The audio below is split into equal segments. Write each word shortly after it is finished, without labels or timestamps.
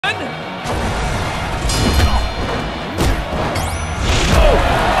one.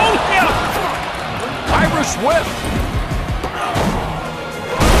 Oh, yeah. Irish whip.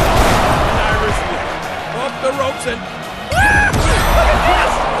 Irish whip. Up the ropes and... Ah, look at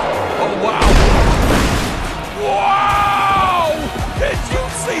this. Oh, wow. Wow! Did you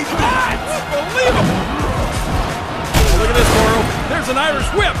see that? Unbelievable. Look at this, Goro. There's an Irish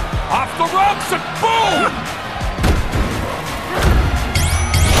whip. Off the ropes and boom!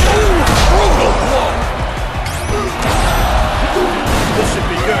 Ooh, brutal blow. This should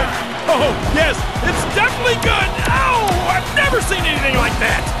be good. Oh, yes, it's definitely good. Ow! I've never seen anything like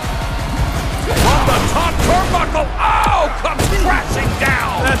that. From the top turnbuckle. Oh, comes crashing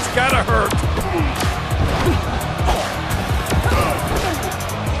down. That's gotta hurt.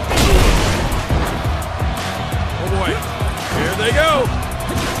 Oh, boy. Here they go.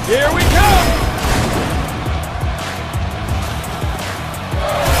 Here we come!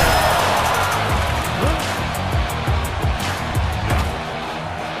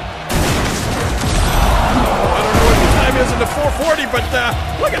 I don't know what the time is in the 440, but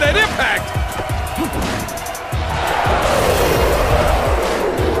look at that impact!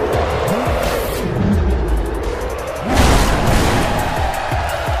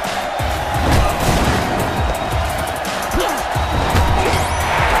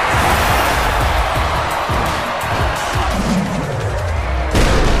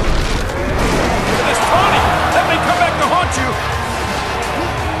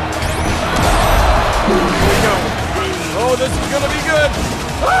 Oh, this is gonna be good.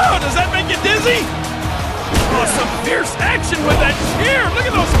 Oh, does that make you dizzy? Oh, some fierce action with that chair. Look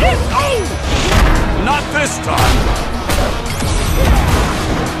at those hits. Oh! Not this time.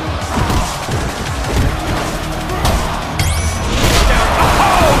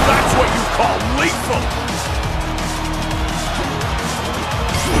 Oh, that's what you call lethal.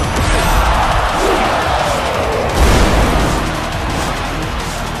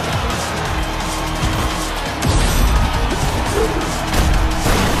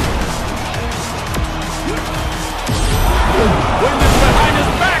 Wind is behind his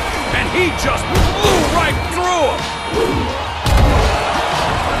back, and he just blew right through him.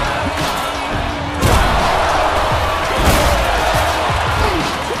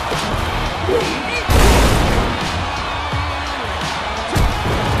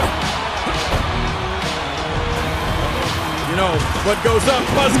 You know, what goes up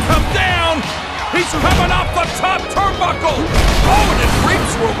must come down. He's coming off the top turnbuckle. Oh, and it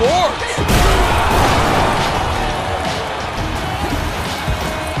reaps rewards.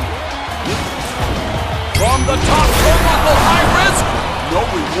 From the top turnbuckle, high risk, no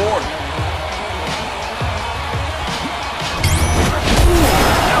reward.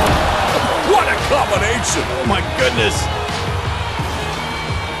 What a combination! Oh my goodness!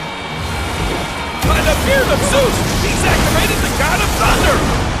 By the beard of Zeus, he's activated the God of Thunder!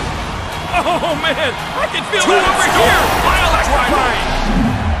 Oh man, I can feel that over here! Pile driver!